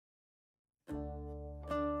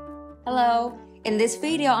Hello, in this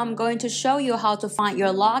video I'm going to show you how to find your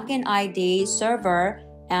login ID, server,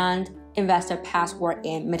 and investor password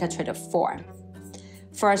in MT4 4.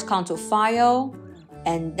 First, come to File,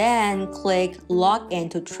 and then click Login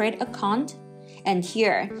to Trade Account. And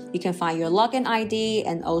here you can find your login ID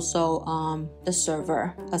and also the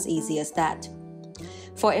server, as easy as that.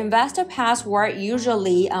 For investor password,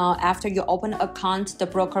 usually after you open an account, the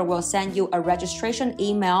broker will send you a registration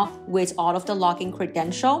email with all of the login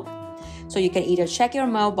credential. So you can either check your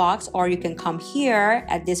mailbox or you can come here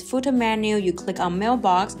at this footer menu, you click on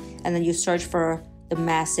mailbox, and then you search for the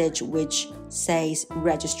message which says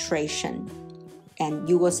registration. And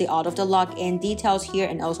you will see all of the login details here,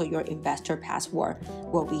 and also your investor password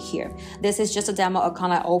will be here. This is just a demo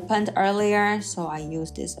account I opened earlier, so I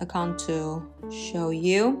use this account to show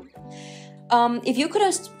you. If you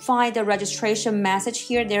couldn't find the registration message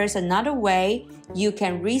here, there is another way you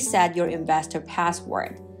can reset your investor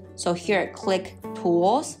password. So here, click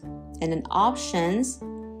Tools, and then Options,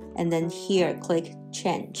 and then here, click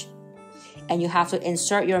Change. And you have to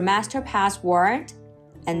insert your master password,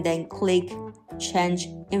 and then click Change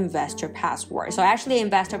Investor Password. So actually,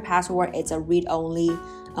 investor password is a read-only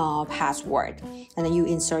password. And then you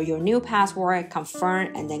insert your new password,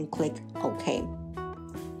 confirm, and then click OK.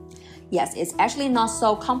 Yes, it's actually not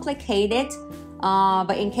so complicated.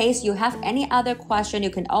 But in case you have any other question, you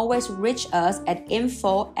can always reach us at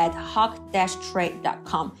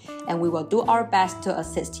info@hoc-trade.com, and we will do our best to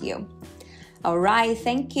assist you. All right,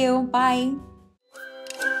 thank you. Bye.